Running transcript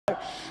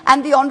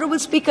and the Honorable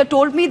Speaker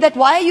told me that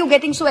why are you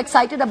getting so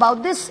excited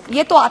about this?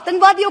 Ye to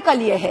Aatangwadiyon ka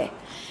liye hai.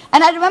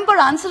 And I remember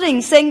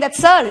answering, saying that,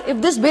 sir,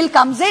 if this bill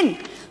comes in,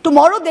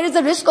 tomorrow there is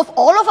a risk of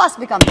all of us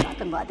becoming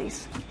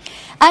Aatangwadis.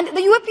 And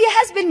the UAP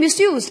has been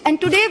misused, and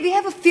today we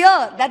have a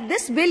fear that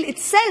this bill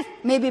itself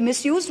may be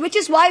misused, which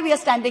is why we are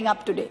standing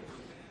up today.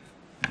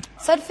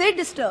 Sir, feel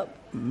disturbed.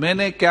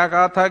 मैंने क्या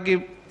कहा था कि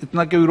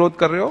इतना क्यों विरोध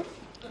कर रहे हो?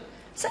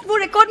 सर वो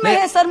रिकॉर्ड में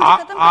है सर,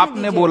 मुझे खत्म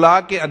आपने बोला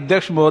कि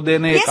अध्यक्ष महोदय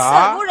ने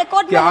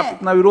कहा कि आप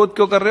इतना विरोध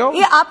क्यों कर रहे हो?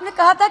 ये आपने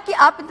कहा था कि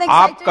आप इतना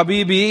आप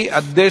कभी भी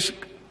अध्यक्ष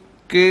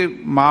के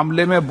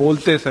मामले में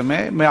बोलते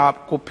समय मैं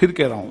आपको फिर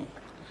कह रहा हूं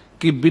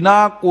कि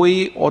बिना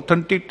कोई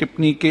ऑथेंटिक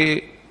टिप्पणी के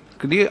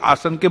लिए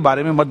आसन के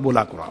बारे में मत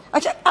बोला करो।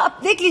 अच्छा, आप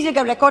देख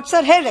लीजिएगा रिकॉर्ड,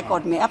 सर है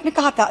रिकॉर्ड में, आपने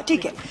कहा था,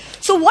 ठीक है।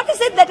 So what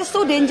is it that is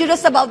so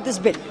dangerous about this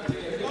bill?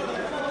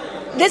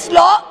 This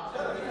law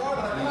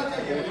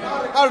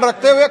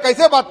रखते हुए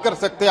कैसे बात कर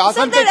सकते हैं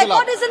आसन के खिलाफ?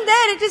 record isn't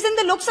there, it is in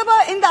the Lok Sabha,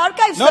 in the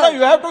archives. No,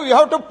 you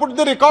have to put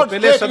the record.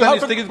 पहले सदन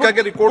स्थगित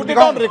करके record I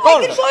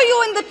can show you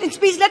in the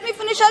speech. Let me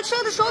finish. I'll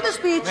show the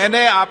speech.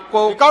 मैंने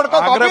आपको record का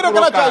copy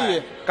रखना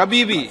चाहिए।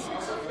 कभी भी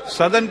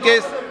सदन के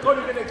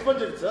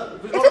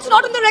If it's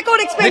not in the record,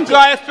 explain. Is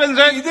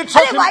it so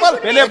simple?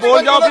 पहले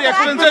बोल जाओ फिर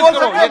एक्सपेंसेस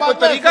करो, ये कोई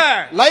तरीका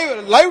है?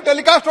 लाइव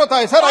टेलीकास्ट होता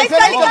है सर, ऐसे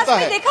नहीं चलता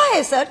है। देखा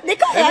है सर,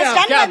 देखा है।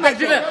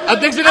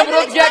 अध्यक्ष जी ने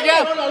विरोध किया क्या?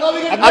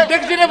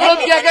 अध्यक्ष जी ने विरोध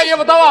किया क्या, ये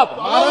बताओ आप।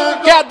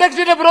 क्या अध्यक्ष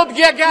जी ने विरोध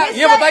किया क्या,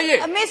 ये बताइए।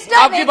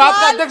 आपकी बात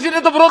का अध्यक्ष जी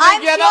ने तो विरोध नहीं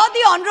किया ना।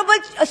 The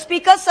honorable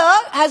speaker sir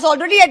has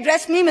already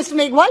addressed me, Mr.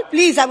 Meghwal.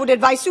 Please, I would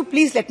advise you,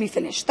 please let me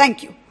finish.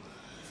 Thank you.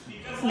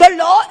 The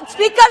law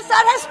speaker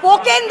sir has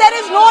spoken. There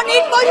is no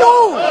need for you.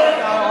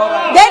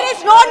 There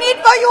is no need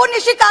for you,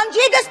 Nishikant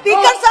ji. The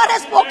speaker sir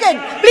has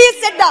spoken.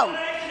 Please sit down.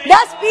 The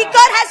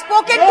speaker has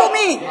spoken to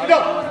me.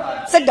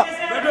 Sit down.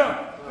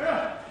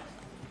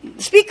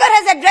 The speaker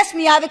has addressed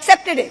me. I have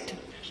accepted it.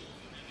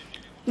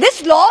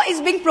 This law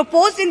is being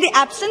proposed in the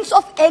absence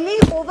of any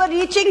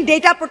overreaching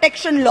data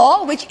protection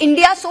law, which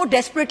India so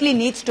desperately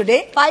needs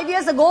today. 5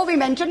 years ago, we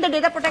mentioned the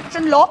data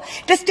protection law.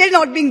 It is still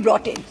not being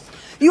brought in.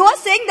 You are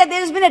saying that there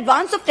has been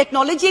advance of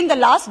technology in the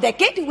last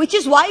decade, which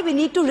is why we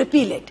need to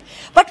repeal it.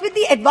 But with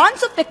the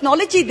advance of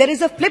technology, there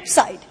is a flip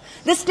side.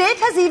 The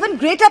state has even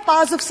greater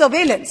powers of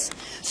surveillance.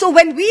 So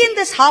when we in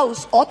this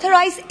House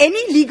authorize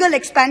any legal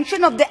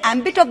expansion of the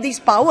ambit of these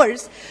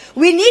powers,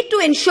 we need to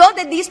ensure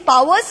that these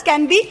powers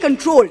can be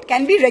controlled,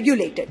 can be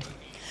regulated.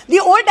 The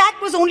old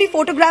act was only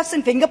photographs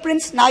and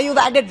fingerprints. Now you've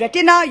added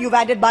retina, you've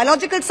added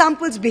biological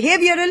samples,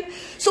 behavioral.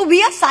 So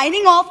we are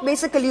signing off,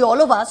 basically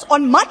all of us,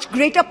 on much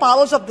greater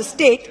powers of the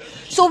state.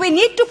 So we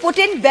need to put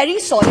in very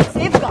solid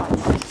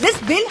safeguards. This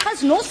bill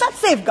has no such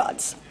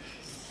safeguards.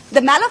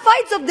 The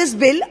malefides of this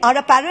bill are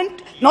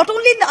apparent not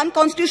only in the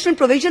unconstitutional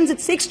provisions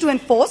it seeks to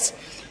enforce,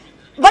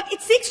 but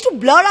it seeks to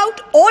blur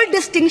out all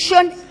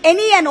distinction,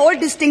 any and all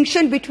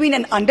distinction between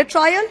an under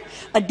trial,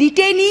 a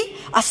detainee,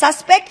 a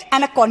suspect,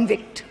 and a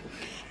convict.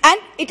 And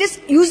it is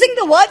using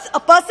the words a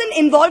person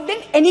involved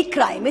in any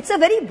crime. It's a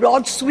very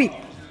broad sweep.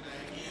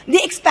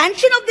 The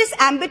expansion of this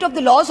ambit of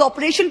the law's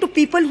operation to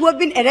people who have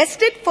been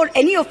arrested for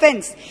any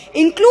offence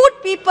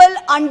include people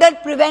under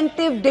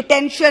preventive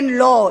detention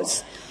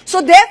laws.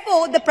 So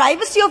therefore, the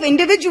privacy of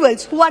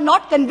individuals who are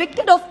not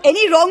convicted of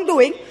any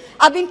wrongdoing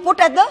are being put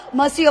at the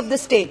mercy of the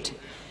state.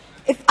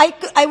 If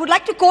I would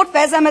like to quote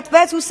Faiz Ahmed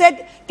Faiz, who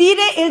said,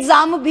 "Teere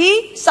ilzam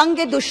bhi,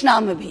 sange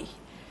dushnam bhi."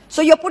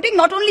 So you're putting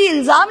not only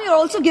ilzam, you're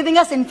also giving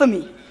us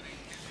infamy.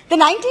 The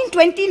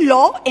 1920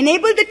 law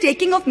enabled the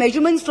taking of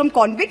measurements from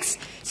convicts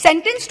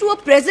sentenced to a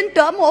prison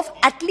term of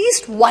at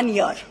least 1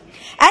 year,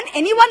 and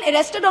anyone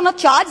arrested on a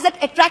charge that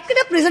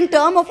attracted a prison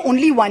term of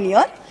only 1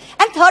 year,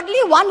 and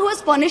thirdly, one who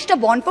has furnished a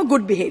bond for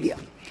good behavior.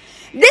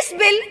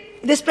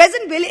 This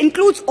present bill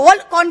includes all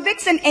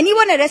convicts and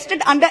anyone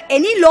arrested under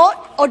any law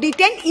or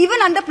detained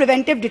even under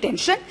preventive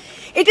detention.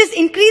 It is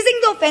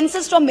increasing the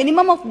offences from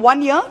minimum of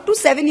 1 year to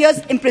 7 years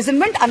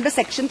imprisonment under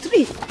Section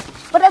 3.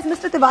 But as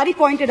Mr. Tiwari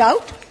pointed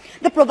out,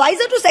 the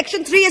proviso to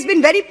Section 3 has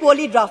been very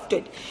poorly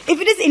drafted.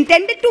 If it is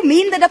intended to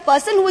mean that a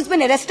person who has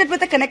been arrested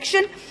with a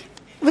connection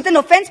with an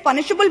offence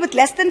punishable with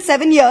less than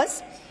 7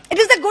 years, it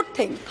is a good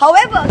thing.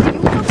 However, the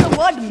use of the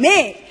word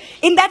may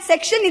in that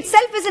section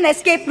itself is an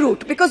escape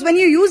route, because when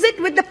you use it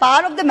with the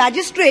power of the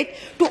magistrate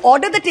to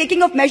order the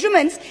taking of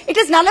measurements, it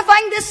is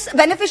nullifying this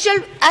beneficial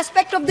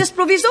aspect of this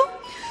proviso.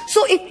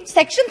 So if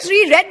Section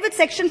 3 read with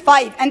Section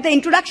 5 and the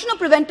introduction of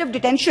preventive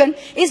detention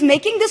is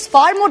making this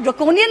far more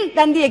draconian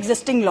than the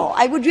existing law,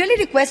 I would really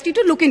request you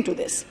to look into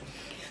this.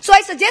 So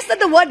I suggest that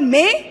the word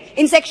may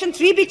in Section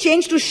 3 be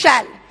changed to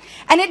shall,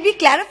 and it be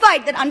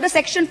clarified that under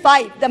Section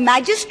 5, the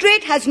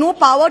magistrate has no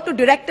power to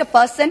direct a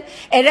person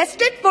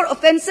arrested for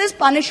offences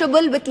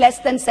punishable with less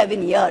than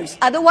 7 years.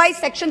 Otherwise,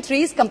 Section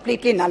 3 is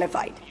completely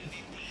nullified.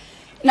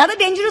 Another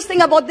dangerous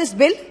thing about this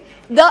bill,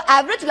 the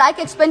average life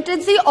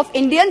expectancy of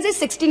Indians is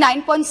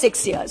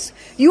 69.6 years.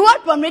 You are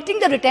permitting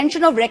the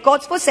retention of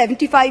records for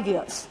 75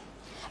 years.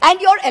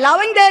 And you're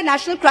allowing the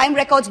National Crime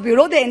Records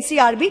Bureau, the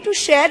NCRB, to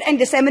share and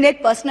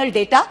disseminate personal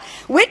data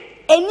with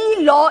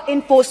any law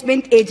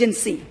enforcement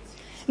agency.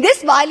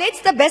 This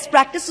violates the best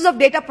practices of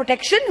data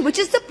protection, which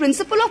is the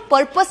principle of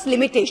purpose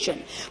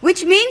limitation,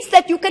 which means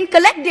that you can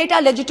collect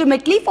data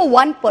legitimately for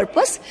one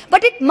purpose,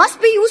 but it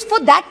must be used for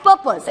that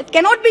purpose. It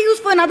cannot be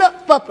used for another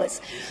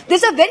purpose.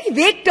 There's a very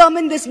vague term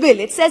in this bill.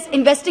 It says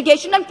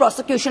investigation and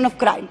prosecution of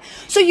crime.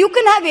 So you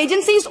can have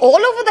agencies all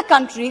over the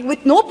country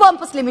with no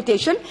purpose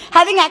limitation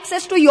having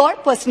access to your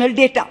personal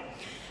data.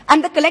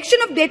 And the collection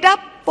of data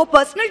for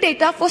personal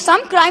data for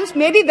some crimes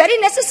may be very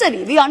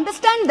necessary. We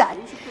understand that.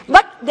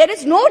 But there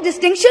is no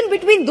distinction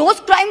between those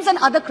crimes and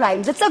other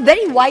crimes. It's a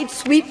very wide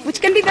sweep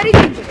which can be very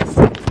dangerous.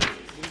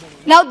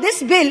 Now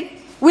this bill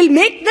will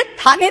make the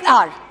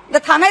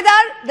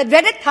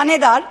dreaded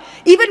Thanedar,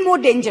 even more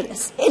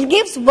dangerous. It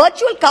gives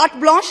virtual carte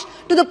blanche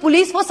to the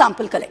police for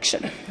sample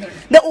collection.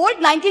 The old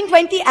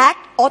 1920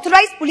 Act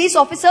authorized police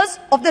officers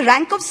of the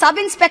rank of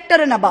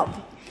sub-inspector and above.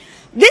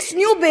 This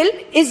new bill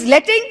is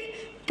letting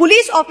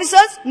police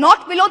officers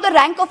not below the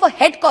rank of a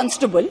head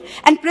constable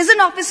and prison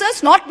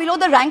officers not below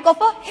the rank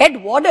of a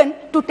head warden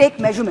to take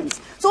measurements.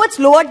 So it's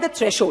lowered the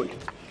threshold.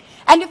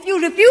 And if you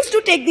refuse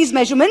to take these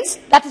measurements,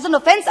 that is an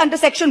offence under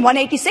section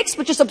 186,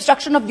 which is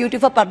obstruction of duty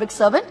for public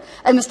servant,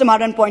 as Mr.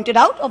 Maran pointed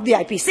out, of the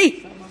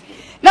IPC.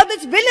 Now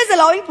this bill is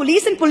allowing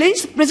police and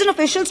prison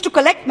officials to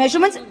collect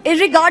measurements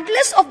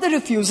regardless of the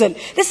refusal.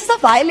 This is a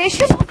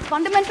violation of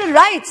fundamental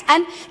rights,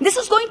 and this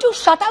is going to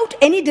shut out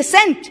any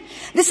dissent.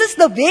 This is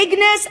the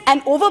vagueness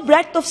and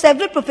overbreadth of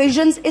several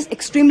provisions is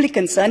extremely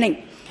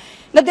concerning.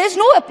 Now there's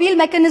no appeal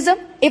mechanism.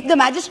 If the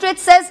magistrate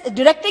says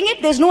directing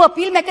it, there's no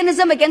appeal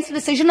mechanism against the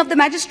decision of the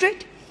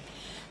magistrate.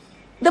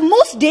 The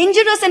most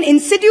dangerous and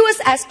insidious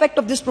aspect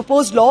of this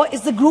proposed law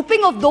is the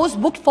grouping of those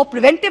booked for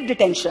preventive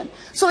detention.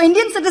 So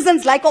Indian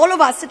citizens, like all of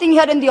us sitting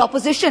here in the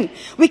opposition,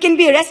 we can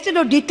be arrested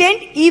or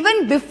detained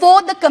even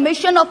before the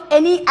commission of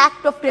any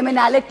act of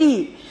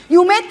criminality.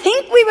 You may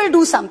think we will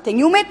do something,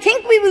 you may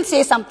think we will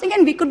say something,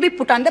 and we could be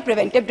put under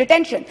preventive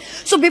detention.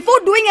 So before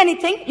doing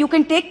anything, you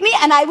can take me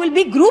and I will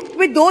be grouped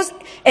with those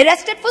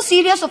arrested for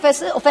serious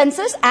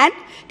offences and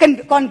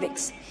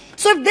convicts.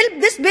 So if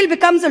this bill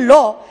becomes a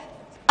law,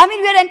 I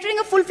mean, we are entering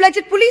a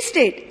full-fledged police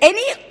state.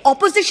 Any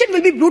opposition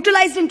will be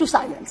brutalized into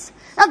silence.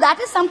 Now, that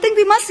is something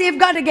we must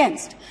safeguard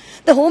against.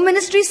 The Home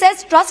Ministry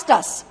says, trust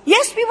us.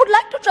 Yes, we would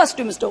like to trust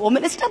you, Mr. Home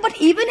Minister, but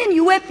even in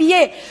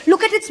UAPA,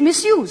 look at its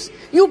misuse.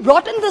 You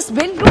brought in this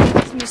bill, look at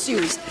its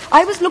misuse.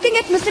 I was looking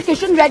at Mr.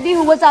 Kishan Reddy,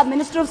 who was our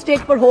Minister of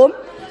State for Home,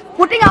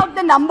 putting out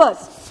the numbers.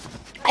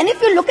 And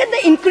if you look at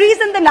the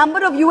increase in the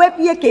number of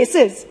UAPA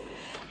cases,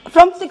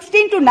 from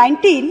 16 to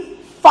 19,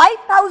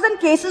 5,000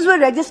 cases were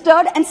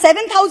registered and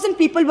 7,000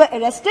 people were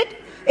arrested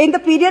in the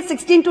period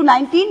 16 to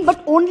 19,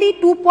 but only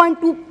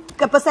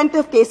 2.2%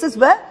 of cases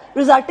were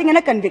resulting in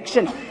a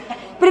conviction.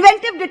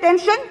 Preventive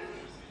detention,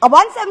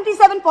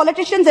 177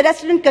 politicians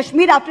arrested in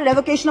Kashmir after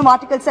revocation of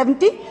Article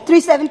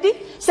 370,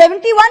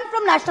 71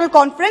 from National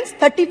Conference,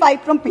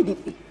 35 from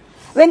PDP.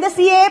 When the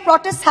CAA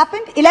protests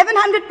happened,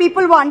 1,100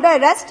 people were under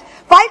arrest,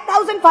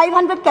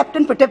 5,500 kept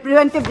in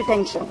preventive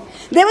detention.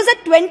 There was a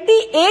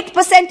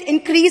 28%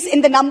 increase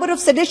in the number of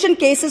sedition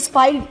cases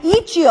filed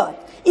each year.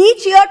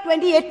 Each year,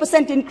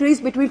 28%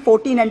 increase between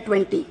 14 and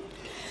 20.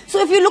 So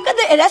if you look at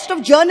the arrest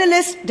of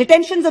journalists,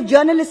 detentions of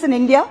journalists in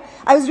India,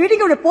 I was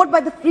reading a report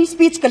by the Free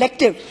Speech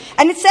Collective,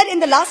 and it said in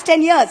the last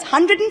 10 years,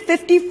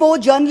 154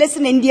 journalists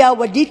in India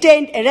were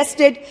detained,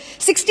 arrested.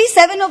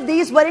 67 of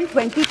these were in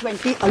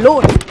 2020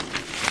 alone.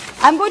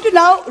 I'm going to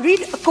now read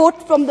a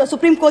quote from the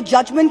Supreme Court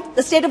judgment,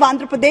 the state of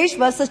Andhra Pradesh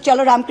versus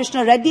Chala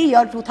Ramakrishna Reddy,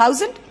 year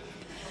 2000.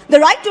 The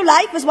right to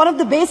life is one of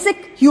the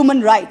basic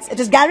human rights.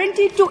 It is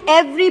guaranteed to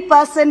every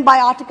person by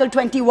Article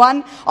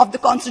 21 of the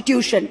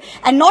Constitution,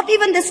 and not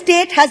even the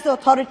state has the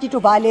authority to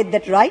violate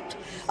that right.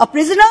 A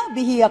prisoner,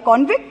 be he a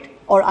convict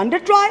or under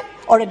trial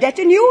or a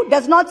détenu,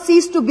 does not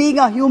cease to being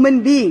a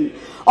human being.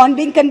 On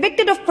being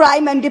convicted of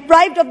crime and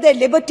deprived of their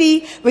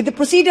liberty with the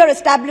procedure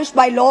established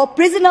by law,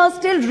 prisoners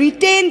still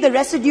retain the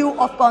residue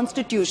of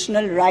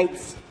constitutional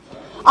rights.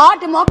 Our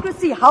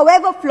democracy,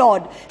 however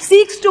flawed,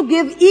 seeks to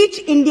give each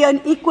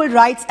Indian equal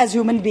rights as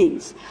human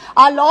beings.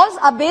 Our laws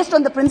are based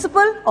on the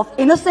principle of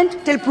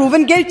innocent till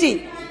proven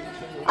guilty.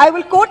 I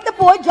will quote the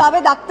poet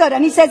Javed Akhtar,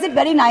 and he says it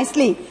very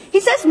nicely. He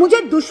says,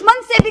 "मुझे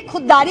दुश्मन से भी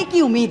खुददारी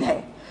की उम्मीद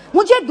है,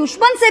 मुझे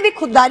दुश्मन से भी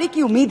खुददारी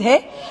की उम्मीद है,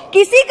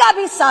 किसी का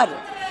भी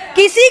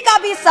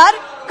सर,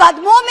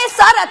 कदमों में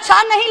सर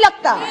अच्छा नहीं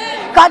लगता,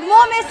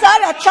 कदमों में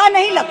सर अच्छा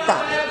नहीं लगता."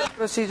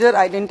 Procedure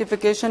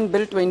Identification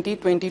Bill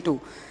 2022.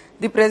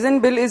 The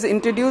present bill is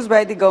introduced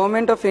by the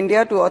Government of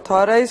India to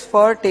authorize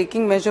for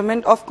taking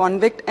measurement of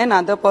convict and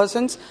other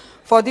persons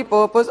for the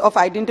purpose of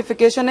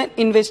identification and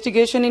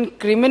investigation in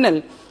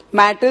criminal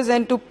matters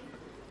and to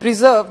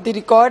preserve the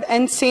record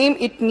and same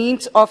it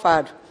needs of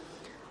our.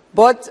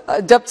 बहुत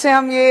जब से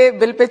हम ये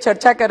bill pay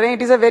चर्चा कर रहे हैं,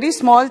 it is a very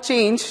small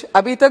change.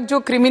 अभी तक जो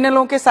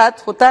क्रिमिनलों के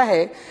साथ होता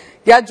है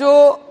या जो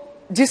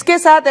जिसके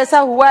साथ ऐसा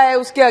हुआ है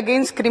उसके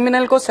अगेंस्ट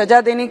क्रिमिनल को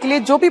सजा देने के लिए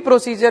जो भी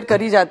प्रोसीजर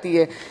करी जाती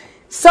है,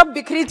 सब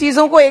बिखरी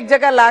चीजों को एक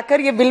जगह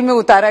लाकर ये बिल में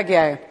उतारा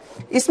गया है.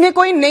 इसमें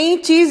कोई नई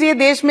चीज ये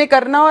देश में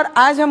करना, और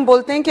आज हम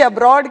बोलते हैं कि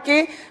अब्रॉड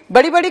के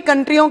बड़ी बड़ी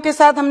कंट्रियों के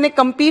साथ हमने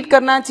compete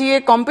करना चाहिए,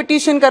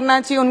 कंपटीशन करना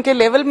चाहिए, उनके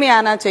लेवल में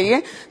आना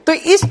चाहिए। तो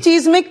इस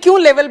चीज में क्यों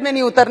लेवल में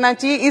नहीं उतरना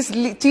चाहिए? इस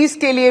चीज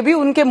के लिए भी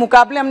उनके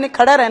मुकाबले हमने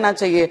खड़ा रहना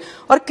चाहिए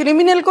और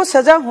क्रिमिनल को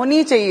सजा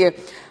होनी चाहिए।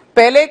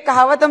 पहले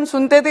कहावत हम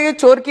सुनते थे कि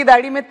चोर की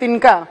दाढ़ी में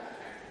तिनका,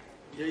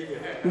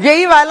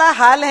 यही वाला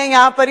हाल है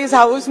यहाँ पर इस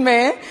हाउस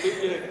में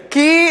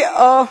कि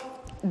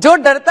जो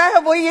डरता है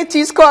वो ये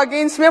चीज को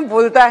अगेंस्ट में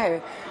बोलता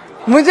है।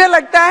 मुझे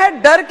लगता है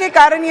डर के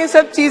कारण ये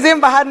सब चीजें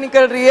बाहर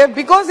निकल रही है।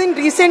 Because in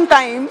recent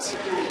times,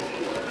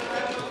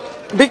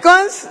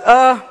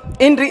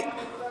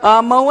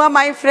 Mahua,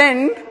 my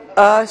friend,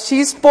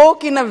 she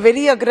spoke in a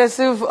very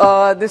aggressive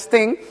this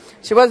thing.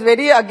 She was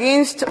very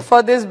against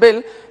for this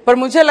bill. पर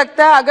मुझे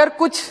लगता है अगर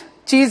कुछ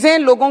चीजें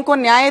लोगों को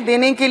न्याय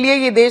देने के लिए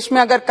ये देश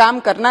में अगर काम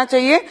करना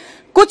चाहिए,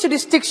 कुछ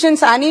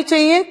रिस्ट्रिक्शंस आनी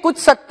चाहिए, कुछ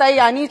सख्ताई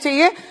आनी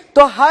चाहिए,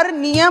 तो हर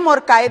नियम और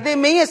कायदे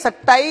में ये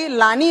सख्ताई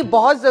लानी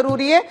बहुत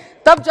जरूरी है।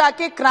 तब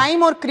जाके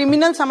क्राइम और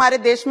क्रिमिनल्स हमारे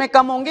देश में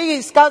कम होंगे। ये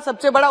इसका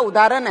सबसे बड़ा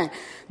उदाहरण है।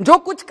 जो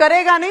कुछ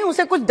करेगा नहीं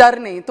उसे कुछ डर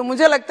नहीं। तो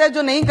मुझे लगता है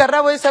जो नहीं कर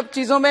रहा वो ये सब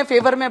चीजों में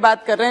फेवर में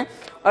बात कर रहे हैं,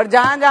 और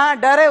जहां जहां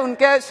डर है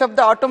उनके शब्द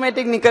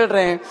ऑटोमेटिक निकल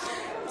रहे हैं।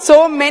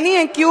 So many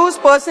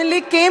accused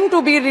personally came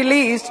to be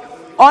released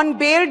on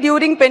bail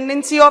during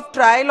pendency of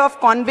trial of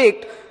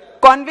convict.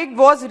 Convict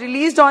was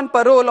released on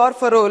parole or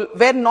parole,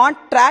 were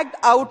not tracked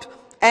out,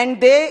 and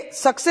they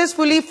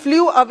successfully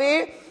flew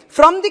away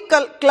from the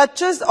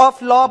clutches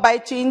of law by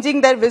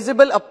changing their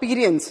visible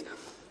appearance.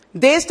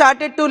 They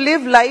started to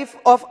live life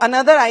of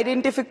another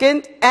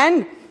identificant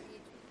and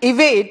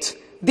evades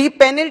the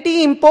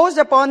penalty imposed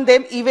upon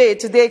them,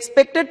 evades the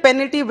expected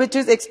penalty which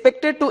is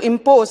expected to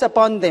impose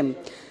upon them.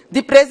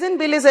 The present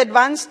bill is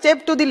advanced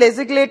step to the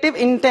legislative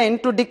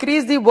intent to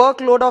decrease the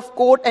workload of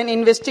court and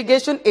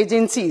investigation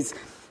agencies.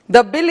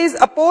 The bill is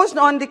opposed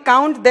on the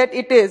count that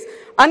it is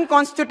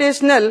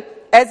unconstitutional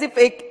as if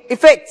it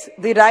affects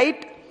the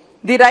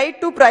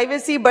right to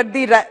privacy, but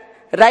the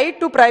right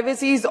to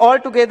privacy is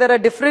altogether a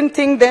different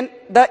thing than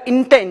the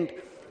intent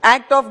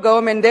act of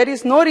government. There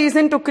is no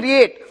reason to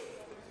create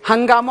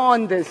hangama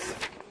on this.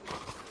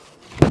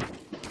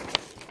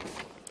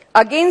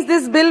 Against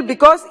this bill,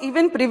 because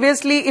even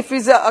previously if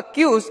is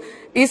accused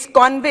is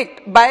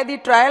convicted by the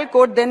trial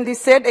court, then the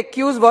said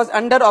accused was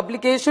under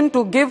obligation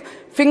to give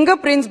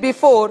fingerprints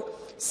before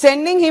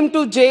sending him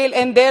to jail,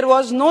 and there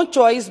was no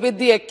choice with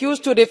the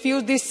accused to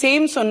refuse the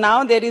same. So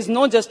now there is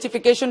no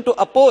justification to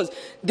oppose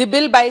the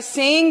bill by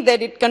saying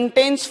that it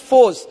contains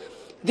force.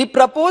 The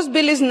proposed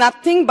bill is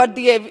nothing but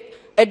the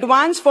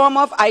advanced form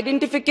of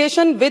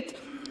identification with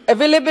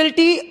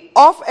availability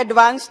of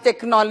advanced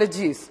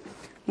technologies.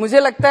 मुझे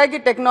लगता है कि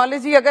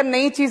technology अगर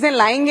नई चीजें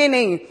लाएंगे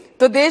नहीं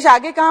तो देश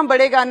आगे कहां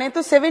बढ़ेगा। नहीं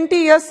तो 70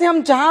 इयर्स से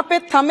हम जहां पे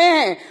थमे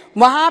हैं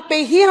वहां पे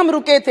ही हम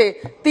रुके थे।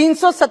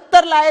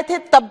 370 लाए थे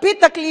तब भी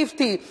तकलीफ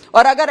थी,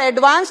 और अगर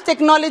एडवांस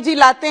टेक्नोलॉजी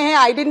लाते हैं,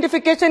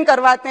 आइडेंटिफिकेशन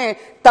करवाते हैं,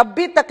 तब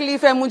भी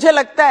तकलीफ है। मुझे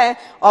लगता है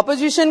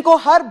ऑपोजिशन को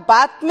हर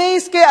बात में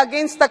इसके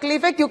अगेंस्ट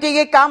तकलीफ है, क्योंकि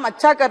ये काम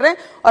अच्छा कर रहे हैं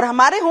और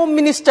हमारे होम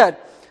मिनिस्टर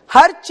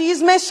हर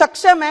चीज में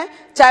सक्षम है,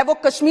 चाहे वो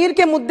कश्मीर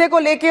के मुद्दे को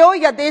लेके हो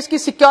या देश की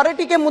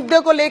सिक्योरिटी के मुद्दे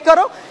को लेकर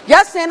हो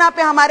या सेना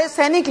पे हमारे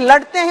सैनिक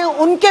लड़ते हैं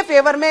उनके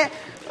फेवर में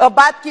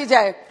बात की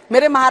जाए।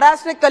 मेरे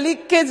महाराष्ट्र कलीग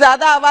के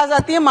ज्यादा आवाज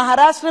आती है।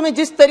 महाराष्ट्र में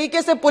जिस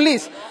तरीके से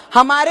पुलिस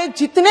हमारे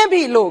जितने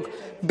भी लोग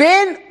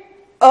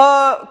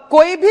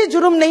कोई भी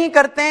जुर्म नहीं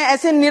करते हैं,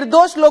 ऐसे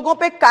निर्दोष लोगों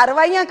पे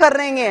कार्रवाइयां कर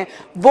रहे हैं,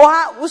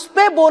 वहां उस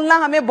पे बोलना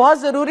हमें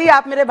बहुत जरूरी है।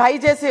 आप मेरे भाई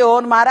जैसे हो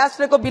और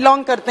महाराष्ट्र को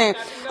बिलोंग करते हैं।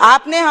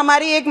 आपने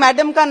हमारी एक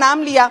मैडम का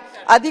नाम लिया,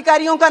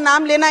 अधिकारियों का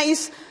नाम लेना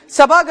इस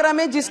सभागृह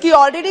में जिसकी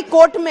ऑलरेडी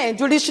कोर्ट में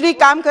जुडिशरी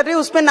काम कर रही है,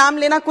 उस पे नाम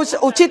लेना कुछ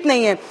उचित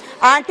नहीं है।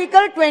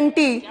 Article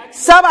 20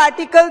 sub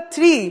article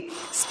 3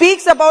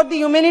 speaks about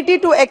the immunity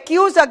to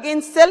accuse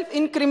against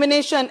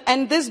self-incrimination,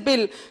 and this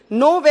bill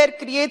nowhere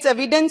creates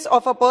evidence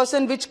of a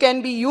person which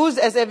can be used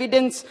as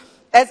evidence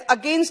as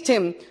against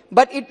him,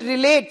 but it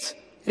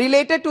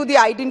related to the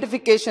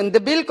identification. The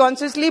bill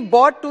consciously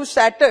brought to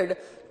shattered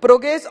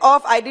progress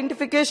of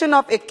identification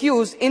of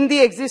accused in the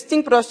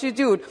existing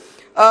procedure.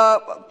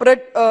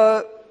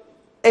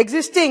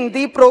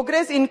 The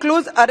progress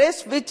includes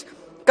arrest which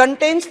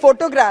contains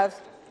photographs.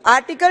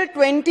 Article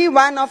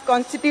 21 of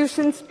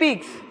Constitution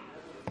speaks.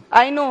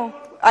 I know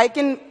I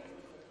can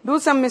do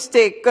some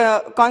mistake.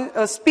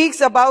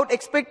 Speaks about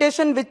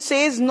expectation which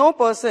says no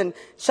person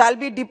shall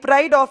be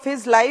deprived of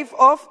his life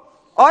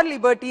or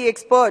liberty.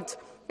 Experts,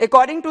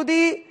 according to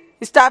the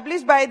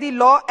established by the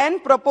law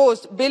and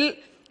proposed bill,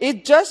 is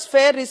just,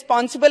 fair,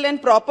 responsible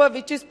and proper,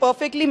 which is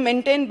perfectly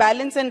maintained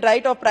balance and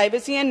right of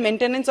privacy and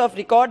maintenance of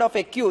record of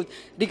accused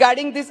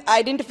regarding this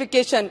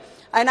identification.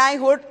 And I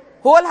would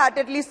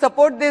wholeheartedly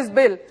support this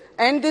bill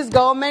and this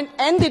government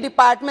and the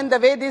department, the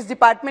way this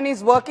department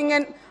is working,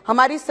 and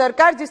हमारी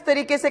सरकार जिस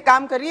तरीके से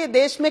काम कर रही है,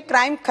 देश में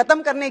क्राइम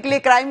खत्म करने के लिए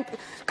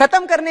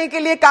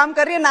काम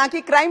कर रही है, ना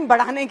कि क्राइम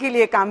बढ़ाने के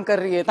लिए काम कर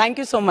रही है। Thank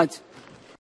you so much.